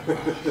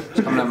 It's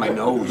coming out my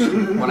nose.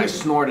 When I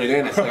snort it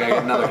in, it's like I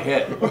get another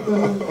hit.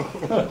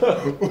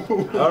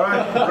 All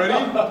right.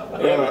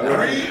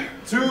 Ready?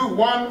 3, 2,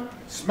 1,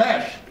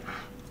 smash.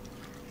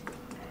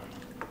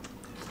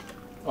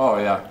 Oh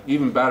yeah,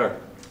 even better.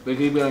 They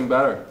keep getting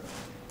better.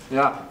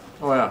 Yeah.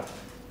 Oh yeah.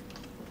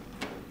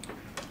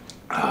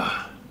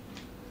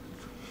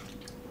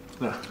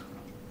 Yeah.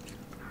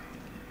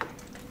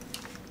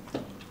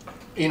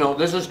 You know,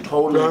 this is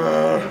totally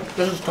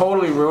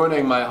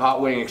ruining my hot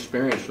wing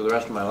experience for the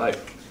rest of my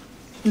life.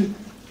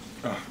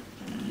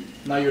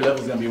 Now your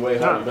level's gonna be way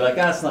higher. You'll be like,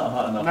 that's not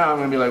hot enough. Now I'm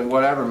gonna be like,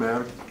 whatever,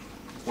 man.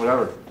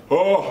 Whatever.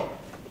 Oh.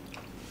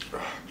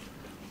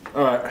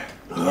 All right.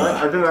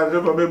 I think that's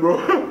it for me,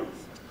 bro.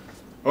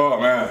 Oh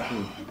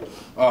man.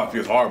 Oh, it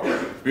feels horrible. It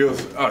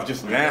feels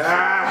just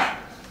nasty.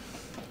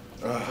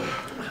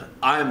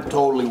 I am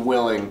totally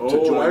willing to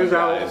join you Lights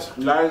guys. out.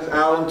 Lights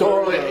out. I'm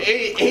totally.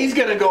 He's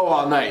gonna go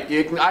all night.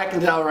 I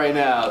can tell right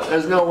now.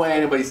 There's no way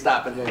anybody's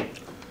stopping him.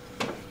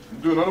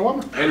 Do another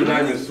one?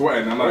 Anytime you're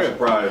sweating, I'm not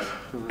surprised.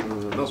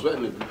 No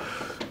sweating it.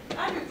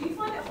 Andrew, do you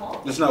find it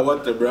hot? It's not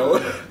worth it, bro.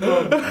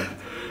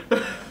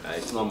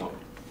 It's normal.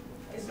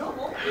 It's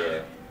normal.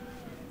 Yeah.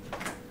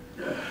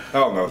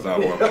 Hell no, it's not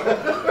warm.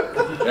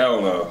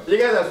 Hell no. You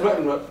guys are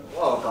sweating, bro.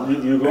 Oh,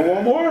 You go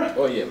one more?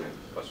 oh yeah, man.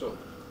 For sure.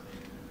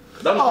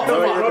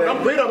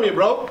 Don't breathe on me,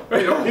 bro.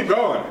 Hey, don't keep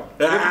going.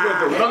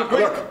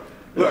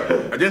 Look,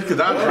 just because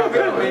I'm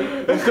dropping out,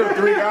 there's still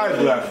 3 guys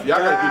left. Y'all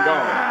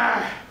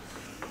gotta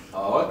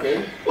Oh,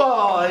 okay.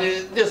 Well,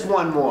 just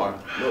one more.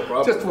 No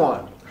problem. Just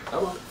one.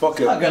 Fuck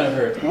it. It's not gonna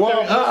hurt. Yo,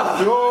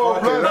 I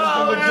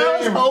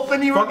was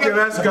hoping you were Fuck it,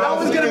 let's go. I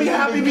was gonna be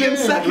happy being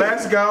second.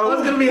 Let's I go.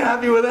 was gonna be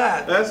happy with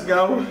that. Let's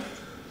go.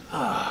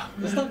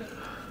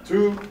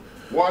 2,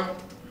 1.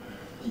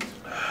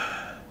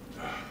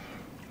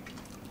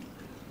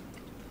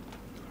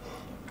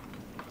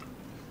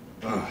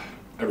 go.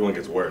 Everyone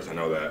gets worse, I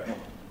know that.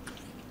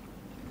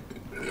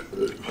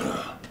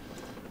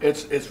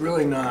 It's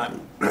really not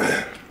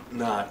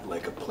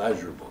like a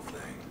pleasurable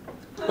thing,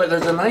 but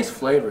there's a nice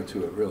flavor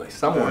to it, really,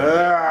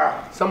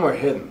 somewhere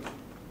hidden.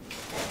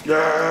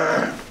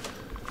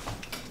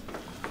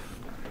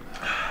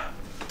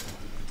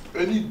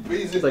 Any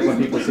basic. It's like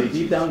when people say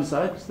deep down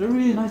inside, they're a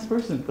really nice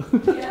person.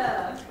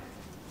 Yeah.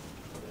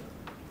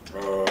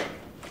 It's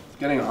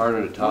getting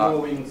harder to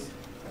talk.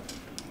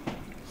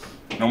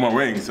 No more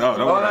wings. Oh,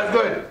 don't Oh, worry. that's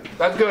good.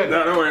 That's good.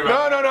 No, don't worry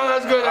about No,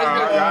 that's good.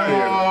 That's good.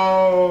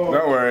 Oh.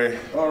 Don't worry.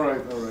 All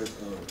right.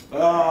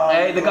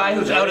 Hey, the guy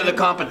who's out of the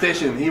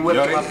competition, he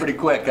whipped him up pretty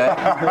quick. Eh?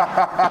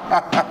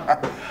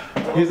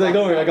 He's like,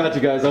 don't worry, I got you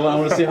guys. I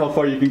want to see how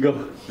far you can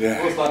go.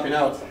 Yeah. Who's slapping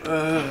out?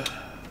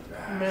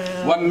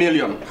 1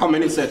 million. How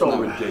many sets now?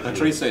 ridiculous.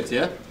 3 sets,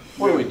 yeah?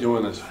 What are we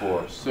doing this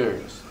for?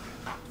 Serious.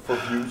 For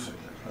views.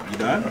 You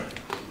done?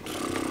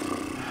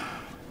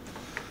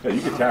 Yeah,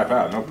 you can tap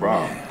out, no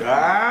problem.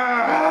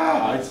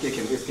 Ah, it's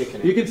kicking, it's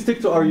kicking. You can stick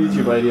to our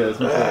YouTube ideas.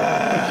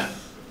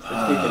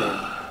 It's kicking in.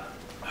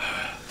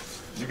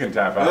 You can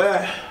tap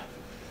out.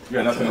 You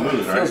got nothing to lose,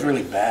 It feels right?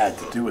 really bad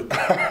to do it.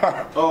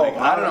 Oh,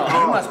 I don't know.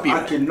 You must be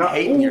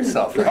hating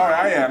yourself. All right,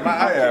 I am.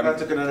 I am. I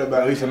took another At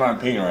bite. least I'm not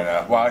peeing right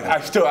now. Well,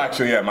 I still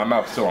actually am. My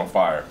mouth's still on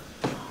fire.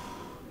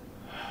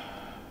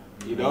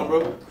 You done,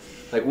 bro?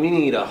 Like, we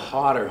need a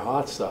hotter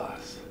hot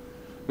sauce.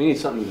 We need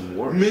something even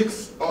worse.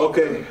 Mix.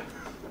 Okay.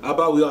 How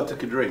about we all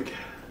take a drink?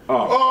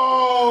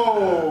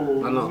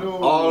 Oh. I know.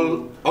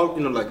 No. All,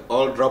 you know, like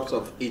all drops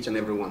of each and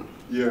every one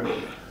Yeah.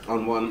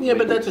 on one. Yeah,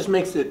 but that just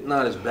makes it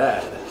not as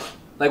bad.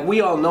 Like,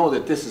 we all know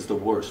that this is the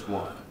worst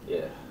one.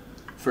 Yeah.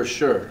 For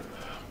sure.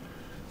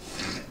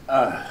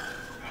 Oh,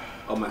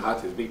 my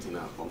heart is beating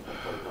now. Pum, pum,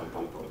 pum, pum,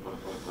 pum, pum, pum,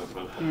 pum,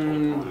 pum,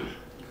 pum, pum.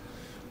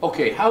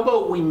 Okay, how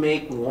about we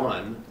make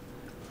one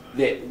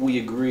that we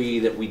agree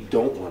that we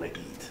don't want to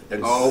eat?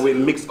 And we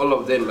mix all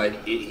of them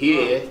like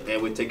here,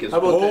 and we take a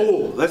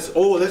spoon. Let's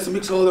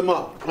mix all of them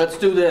up. let's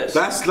do this.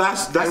 That's I'm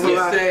the gonna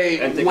last. say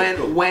and take a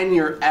spoon. when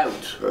you're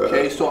out.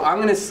 Okay, so I'm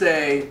gonna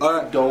say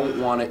I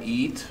don't want to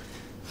eat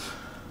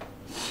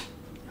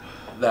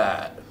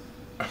that.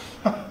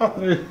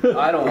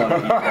 I don't want to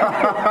eat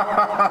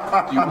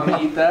that. Do you want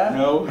to eat that?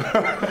 No. You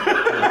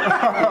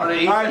want to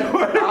eat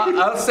that?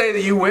 I'll say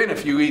that you win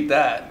if you eat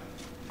that.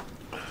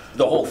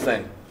 The whole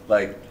thing,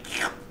 like.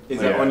 Is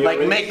that on your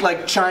Like make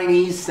like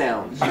Chinese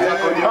sounds.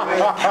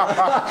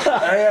 ASMR.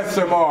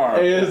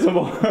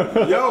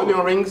 ASMR. Yo,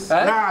 onion rings?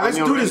 nah, let's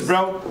Onion do this, rings.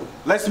 bro.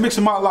 Let's mix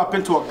them all up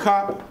into a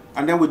cup,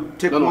 and then we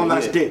take one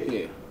last dip.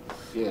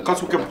 Yeah.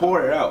 Cause we can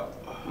pour it out.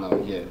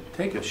 No, yeah.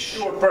 Take a Do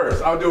shot. it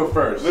first. I'll do it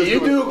first. You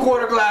do a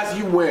quarter glass,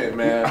 you win,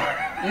 man.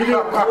 You do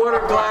a quarter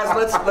glass.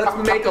 Let's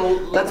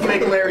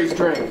make Larry's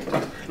drink.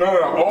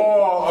 No.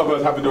 All of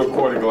us have to do a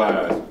quarter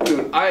glass.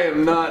 Dude, I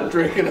am not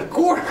drinking a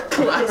quarter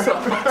glass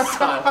of my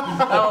son.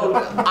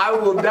 I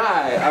will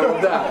die. I will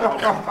die.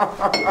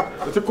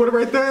 That's a quarter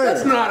right there.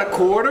 That's not a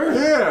quarter.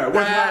 Yeah.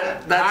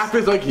 That's Half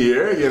is like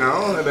here, you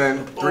know, and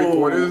then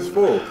 3/4 is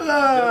full.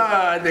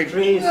 I think.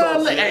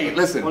 Hey,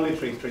 listen. Only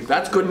three.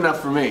 That's good enough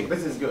for me.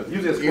 This is good.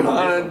 Use this You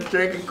want to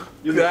drink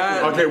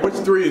that? Okay, which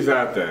 3 is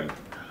that then?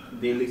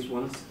 The least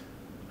ones.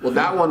 Well,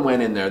 that one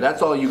went in there.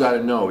 That's all you got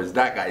to know is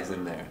that guy's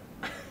in there.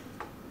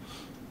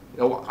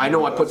 I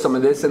know I put some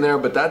of this in there,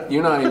 but that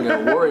you're not even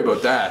gonna worry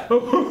about that.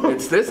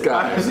 It's this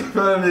guy.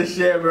 Feeling this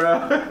shit,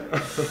 bro.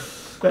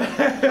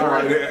 All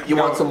right, you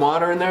want some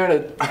water in there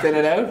to thin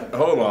it out?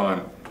 Hold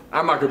on.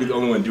 I'm not gonna be the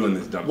only one doing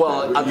this dumb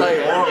Well, shit. I'll tell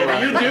you,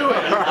 if you do it,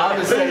 I'll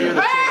just say you're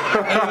the king.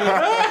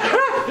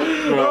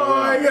 Oh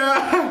my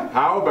god!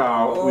 How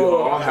about we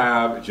all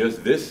have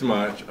just this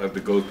much of the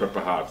ghost pepper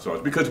hot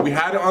sauce? Because we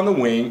had it on the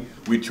wing,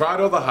 we tried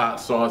all the hot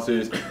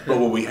sauces, but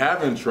what we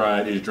haven't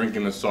tried is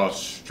drinking the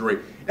sauce straight.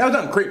 That was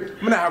not great.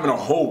 I'm not having a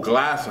whole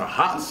glass of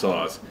hot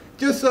sauce.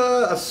 Just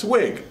a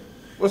swig.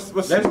 Let's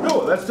Let's do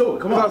it. Let's do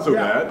it. Come It's on. not so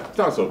bad. It's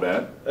not so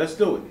bad. Let's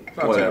do it. It's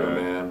not Whatever, too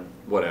bad. man.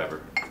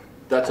 Whatever.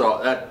 That's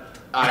all.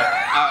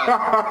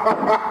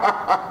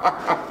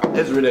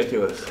 It's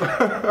ridiculous.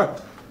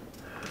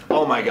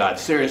 Oh my God!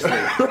 Seriously,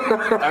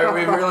 are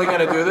we really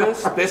gonna do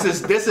this? This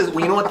is.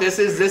 You know what this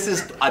is? This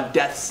is a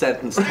death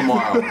sentence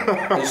tomorrow.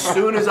 As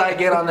soon as I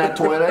get on that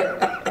toilet,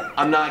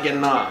 I'm not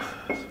getting off.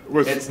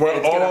 We're It's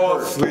gonna all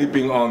hurt.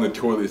 sleeping on the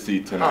toilet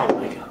seat tonight. Oh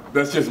my God.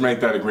 Let's just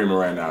make that agreement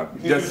right now.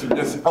 Just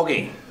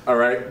Okay, all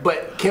right.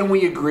 but can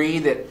we agree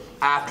that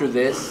after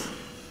this,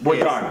 We're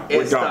done.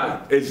 We're it's done.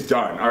 done. It's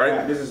done. All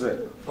right. This is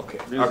it. okay.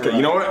 Okay.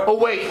 You know what? Oh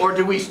wait, or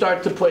do we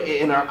start to put it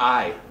in our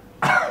eye?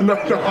 No.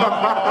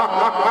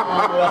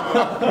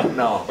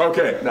 No.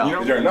 Okay. No. You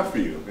know, is there enough for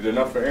you? Is there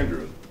enough for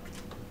Andrew?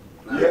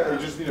 Yeah, you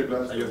just need a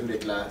glass. I just need a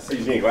glass. You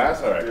need a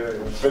glass? All right.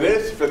 For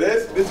this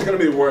is gonna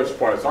be the worst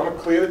part. So I'm gonna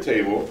clear the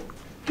table,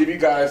 give you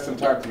guys some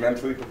time to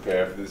mentally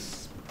prepare for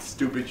this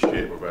stupid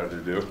shit we're about to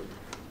do.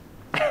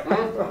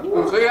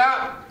 See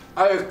that?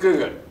 I just did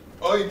it.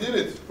 Oh, you did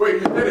it.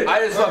 Wait, you did it? I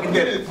just fucking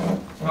did it.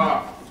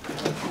 Ah.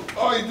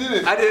 Oh, you did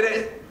it. I did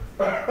it.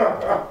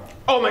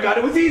 Oh my God,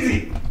 it was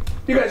easy.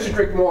 You guys should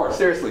drink more.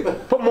 Seriously,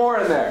 put more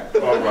in there.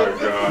 Oh my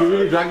god. You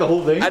really drank the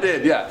whole thing? I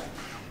did, yeah.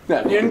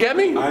 Yeah, you didn't get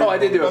me? Oh, I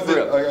did do it for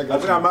real. I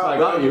think I'm out. I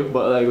got you,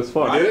 but like, it was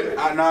fun. Did it?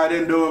 No, I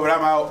didn't do it, but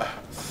I'm out.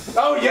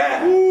 Oh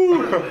yeah.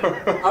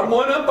 I'm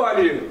one up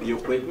on you. You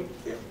quit me?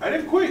 I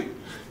didn't quit.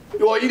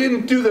 Well, you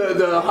didn't do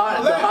the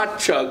hot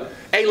chug.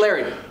 Hey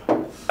Larry,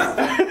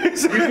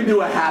 you can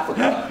do a half a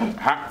cup.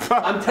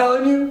 I'm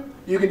telling you,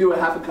 you can do a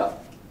half a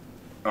cup.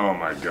 Oh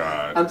my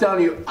god. I'm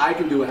telling you, I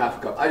can do a half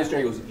a cup. I just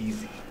drank it. It was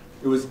easy.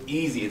 It was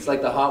easy. It's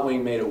like the hot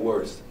wing made it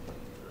worse.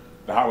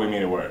 The hot wing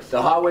made it worse.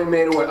 The hot wing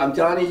made it worse. I'm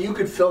telling you, you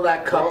could fill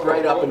that cup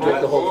right up and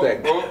drink the whole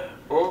thing.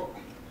 Oh.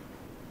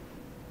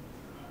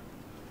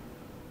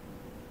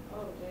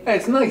 Hey,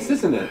 it's nice,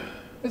 isn't it?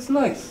 It's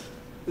nice.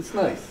 It's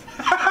nice.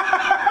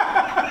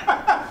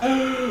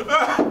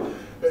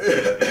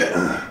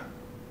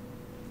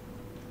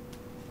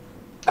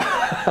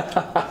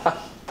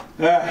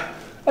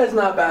 That's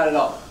not bad at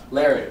all.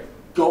 Larry,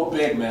 go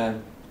big,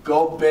 man.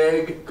 Go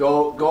big.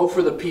 Go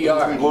for the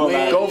PR.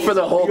 Go for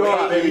the whole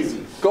cup.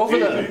 Go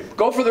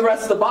for the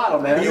rest of the bottle,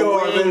 man.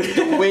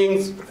 The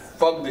wings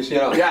fuck this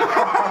shit up. Yeah.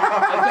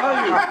 I'm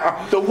telling you,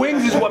 the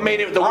wings is what made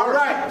it the worst. All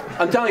right.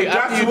 I'm telling you,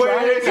 after That's you what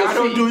try it it, is. you'll I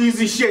don't see. do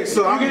easy shit,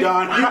 so I'm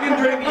done. You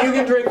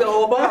can drink the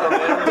whole bottle,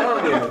 man. I'm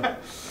telling you.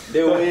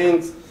 The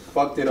wings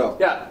fucked it up.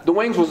 Yeah, the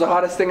wings was the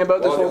hottest thing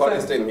about this Oh, the whole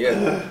hottest thing. thing,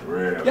 yeah.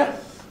 Really? Yeah.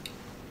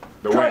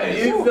 The Try it.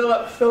 wings. You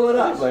fill it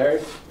up, Larry.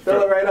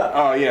 Fill it right up.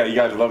 Oh yeah, you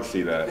guys love to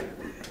see that.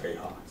 Very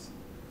hot.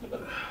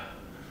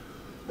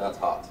 That's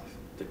hot.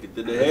 Take it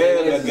to the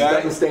It head,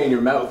 doesn't guys. stay in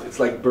your mouth. It's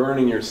like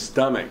burning your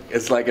stomach.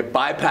 It's like it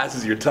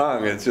bypasses your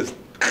tongue. It's just.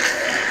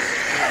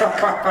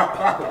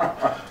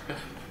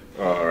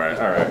 All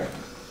right.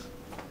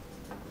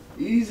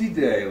 Easy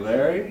day,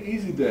 Larry.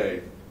 Easy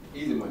day.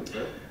 Easy money,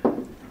 bro.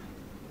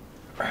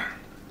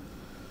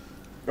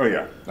 Oh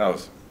yeah, that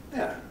was.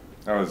 Yeah.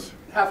 That was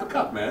half a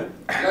cup, man.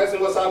 Blessing,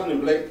 what's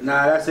happening, Blake?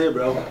 Nah, that's it,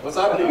 bro. What's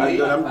happening,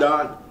 Lee? I'm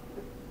done.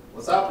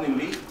 What's happening,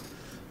 Lee?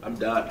 I'm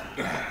done.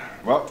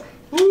 Well,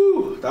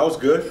 woo, that was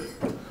good.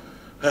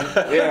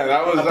 yeah,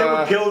 that was. I think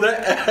we killed it.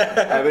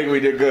 I think we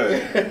did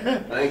good.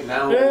 I think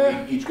now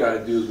what we each got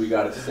to do is we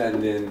got to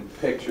send in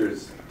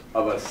pictures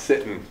of us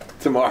sitting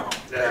tomorrow.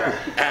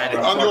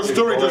 On your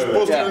story, just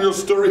post it on your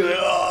story.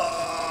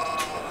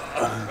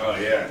 Oh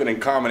yeah. Been in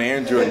common,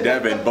 Andrew and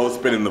Devin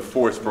both been in the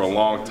force for a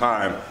long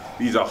time.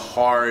 These are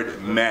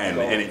hard men,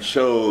 and it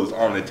shows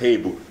on the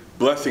table.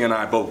 Blessing and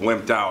I both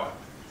wimped out.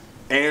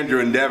 Andrew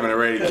and Devin are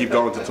ready to keep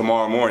going to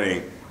tomorrow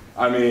morning.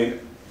 I mean,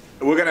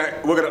 we're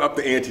gonna up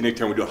the ante next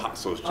time we do a hot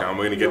sauce challenge.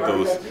 We're gonna get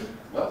those.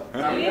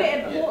 We need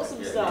to import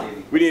some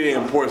stuff. We need to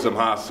import some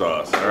hot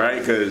sauce, all right?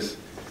 Because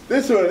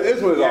this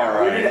was all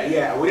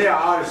right. We need a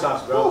hotter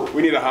sauce, bro.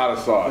 We need a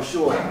hotter sauce. For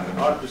sure,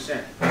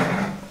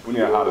 100%. We need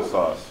a hotter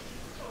sauce.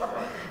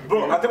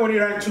 Bro, I think we need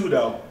that too,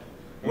 though.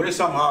 We need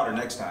something hotter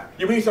next time.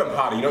 Yeah, we need something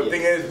hotter. You know, the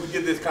thing is, we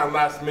did this kind of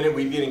last minute.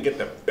 We didn't get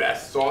the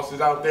best sauces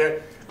out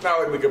there. Not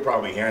like we could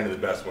probably handle the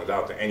best ones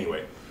out there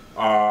anyway.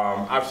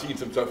 I've seen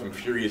some stuff from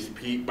Furious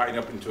Pete biting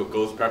up into a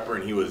ghost pepper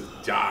and he was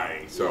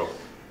dying. So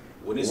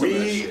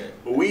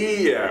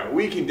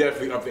we can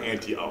definitely up the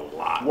ante a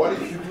lot. What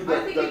if you do I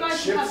think you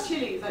guys should have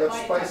chilies. that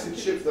spicy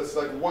chips that's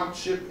like one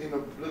chip in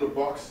a little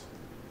box?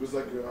 It was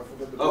like, I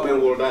forgot the Oh,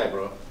 man, we'll die,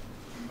 bro.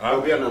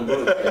 I'll be on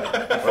umbrella.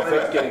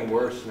 It's getting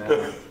worse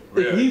now.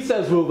 He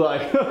says we'll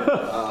die.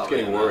 It's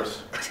getting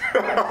worse.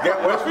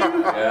 Get worse for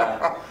you?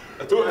 Yeah.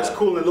 I thought it's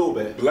cooling a little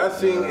bit.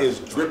 Blessing is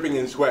dripping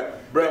in sweat.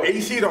 Bro. The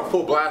AC is on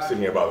full blast in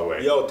here, by the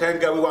way. Yo,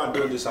 thank God we weren't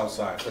doing this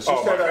outside. Cause she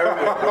Oh, said my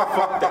earlier, bro,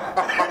 fuck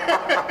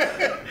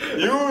that.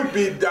 You would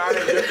be dying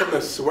just from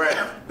the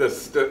sweat, the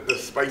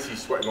spicy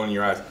sweat going in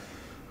your eyes.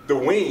 The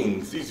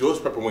wings, these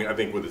ghost pepper wings, I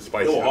think were the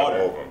spiciest They were out of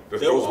harder. all of them. They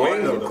Those were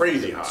wings harder, were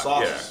crazy the hot.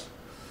 sauces.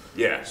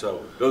 Yeah.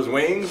 So those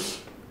wings,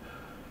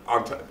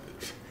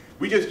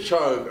 we just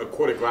chugged a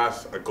quarter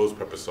glass of ghost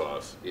pepper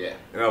sauce. Yeah.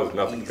 And that was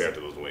nothing compared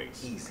to those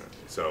wings. Easy.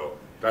 So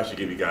that should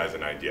give you guys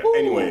an idea.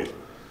 Anyways,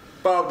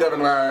 Bob,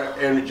 Devin, Larry,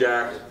 Andrew,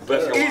 Jack,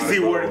 Blessing. Easy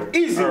work.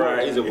 Easy work.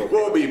 Right.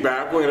 We'll be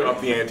back. We're gonna up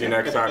the ante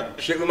next time.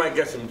 Shit, we might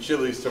get some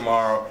chilies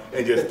tomorrow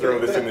and just throw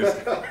this in this.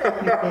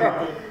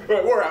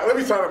 But we're out. Let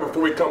me sign out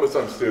before we come with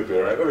something stupid,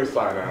 all right? Let me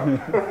sign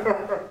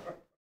out.